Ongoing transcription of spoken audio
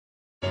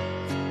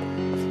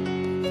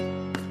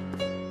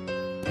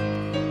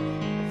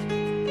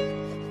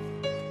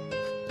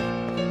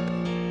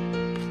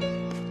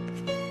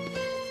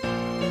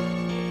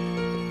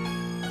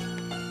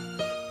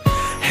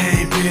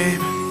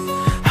babe,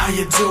 how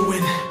you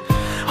doing?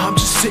 I'm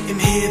just sitting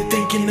here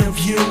thinking of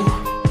you.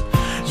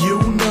 You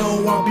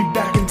know I'll be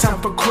back in time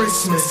for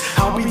Christmas.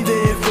 I'll be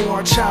there for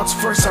our child's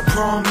first, I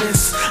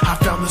promise. I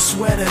found the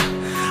sweater,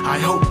 I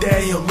hope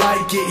that he'll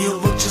like it. He'll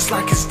look just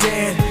like his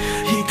dad,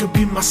 he could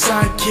be my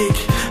sidekick.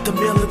 The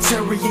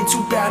military ain't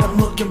too bad, I'm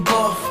looking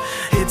buff.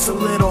 It's a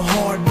little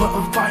hard, but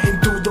I'm fighting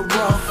through the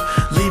rough.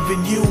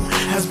 Leaving you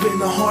has been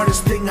the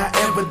hardest thing I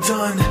ever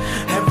done.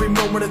 Every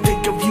moment I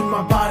think of you,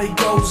 my body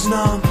goes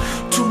numb.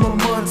 2 more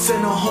months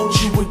and I'll hold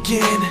you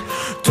again.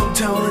 Don't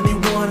tell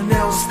anyone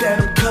else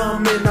that I'm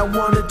coming. I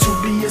want it to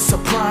be a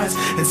surprise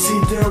and see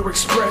their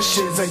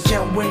expressions. I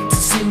can't wait to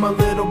see my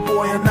little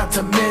boy, and not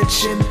to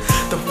mention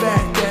the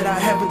fact that I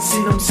haven't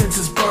seen him since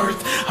his birth.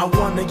 I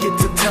wanna get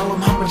to tell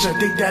him how much I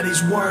think that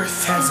he's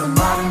worth. As I'm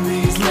writing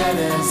these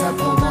letters, I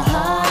pull my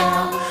heart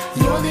out.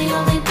 You're the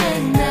only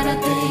thing that I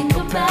think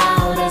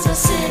about as I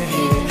sit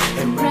here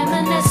and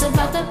reminisce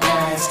about the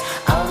past.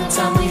 All the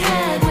time we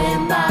had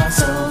went by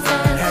so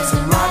fast. As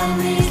I'm writing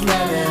these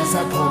letters,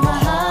 I pull my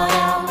heart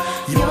out.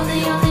 You're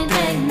the only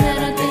thing that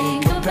I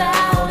think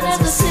about as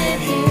I sit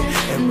here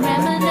and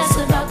reminisce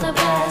about the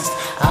past.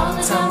 All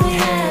the time we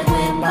had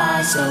went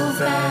by so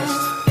fast.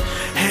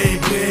 Hey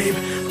babe,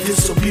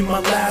 this'll be my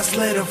last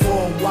letter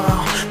for a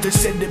while. They're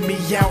sending me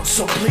out,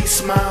 so please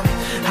smile.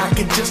 I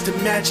can just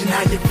imagine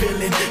how you're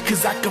feeling,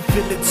 cause I can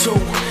feel it too.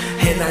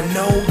 And I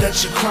know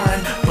that you're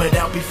crying, but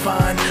I'll be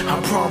fine, I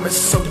promise,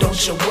 so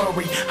don't you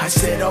worry. I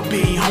said I'll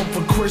be home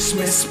for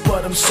Christmas,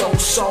 but I'm so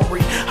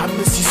sorry. I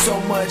miss you so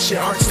much, it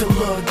hurts to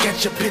look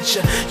at your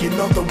picture. You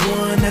know, the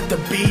one at the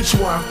beach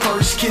where I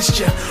first kissed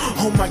you.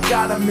 Oh my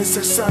God, I miss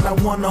her son, I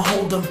wanna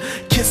hold him,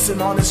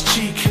 kissing on his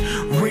cheek,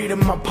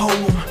 reading my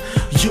poem.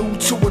 You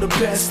two are the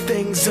best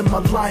things in my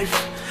life,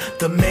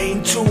 the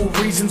main 2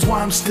 reasons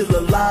why I'm still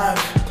alive.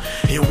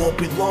 It won't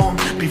be long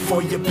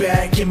before you're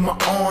back in my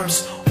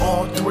arms.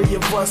 All 3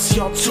 of us,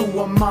 y'all 2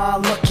 are my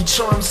lucky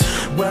charms.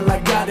 Well, I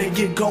gotta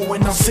get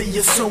going, I'll see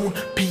you soon.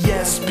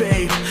 P.S.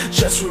 babe,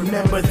 just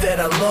remember that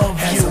I love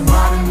you. As I'm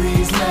writing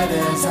these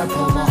letters, I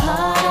pull my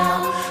heart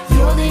out.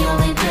 You're the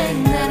only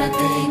thing that I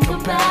think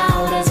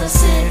about as I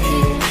sit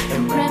here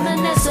and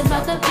reminisce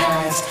about the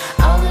past.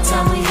 All the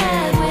time we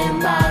had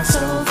went by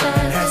so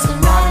fast. As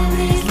I'm writing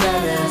these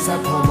letters, I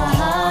pull my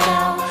heart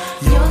out.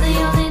 You're the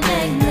only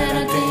thing that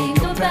I think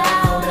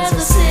about as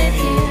I sit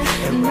here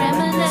and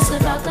reminisce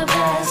about the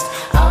past.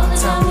 All the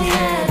time we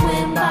had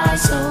went by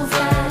so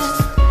fast.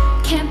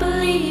 Can't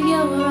believe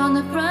you're on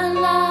the front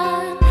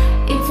line.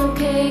 It's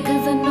okay,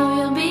 cause I know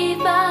you'll be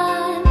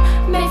fine.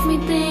 Makes me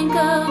think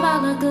of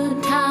all the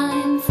good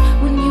times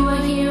when you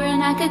were here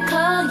and I could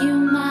call you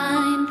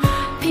mine.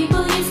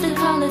 People used to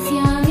call us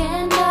young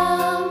and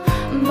dumb,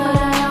 but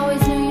I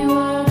always knew you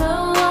were the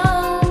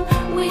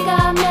one. We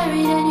got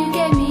married and you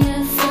gave me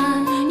a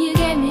son. You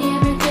gave me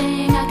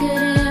everything I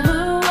could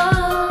ever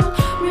want.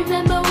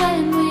 Remember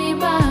when we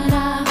bought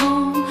our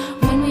home,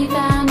 when we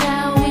found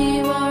out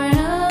we weren't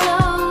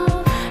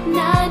alone.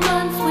 9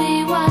 months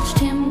we watched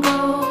him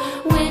grow.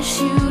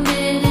 Wish you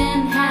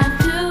didn't have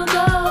to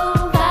go.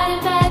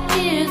 Fighting back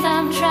tears,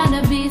 I'm trying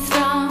to be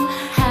strong.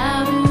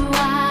 How do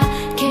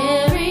I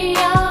carry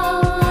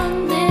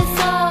on? This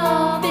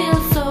all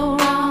feels so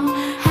wrong.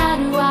 How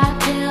do I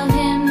tell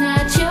him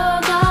that you're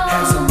gone?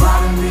 As I'm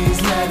writing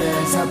these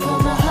letters, I pull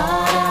my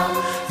heart out.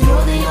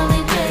 You're the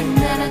only thing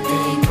that I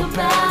think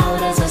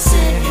about as I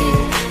sit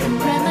here and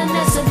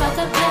reminisce about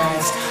the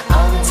past.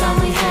 All the time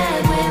we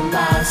had went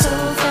by so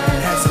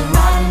fast. As I'm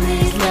writing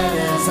these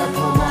letters, I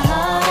pull my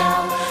heart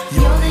out.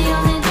 You're the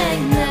only thing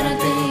that I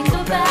think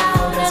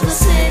about as I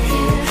sit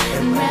here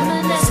and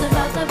reminisce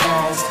about the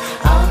past.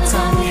 All the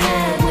time we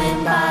had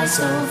went by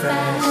so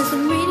fast. As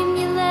I'm reading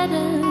your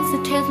letters,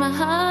 it tears my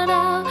heart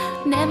out.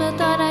 Never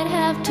thought I'd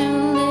have to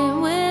live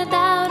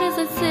without as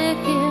I sit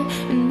here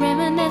and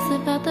reminisce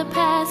about the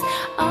past.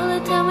 All the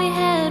time we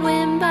had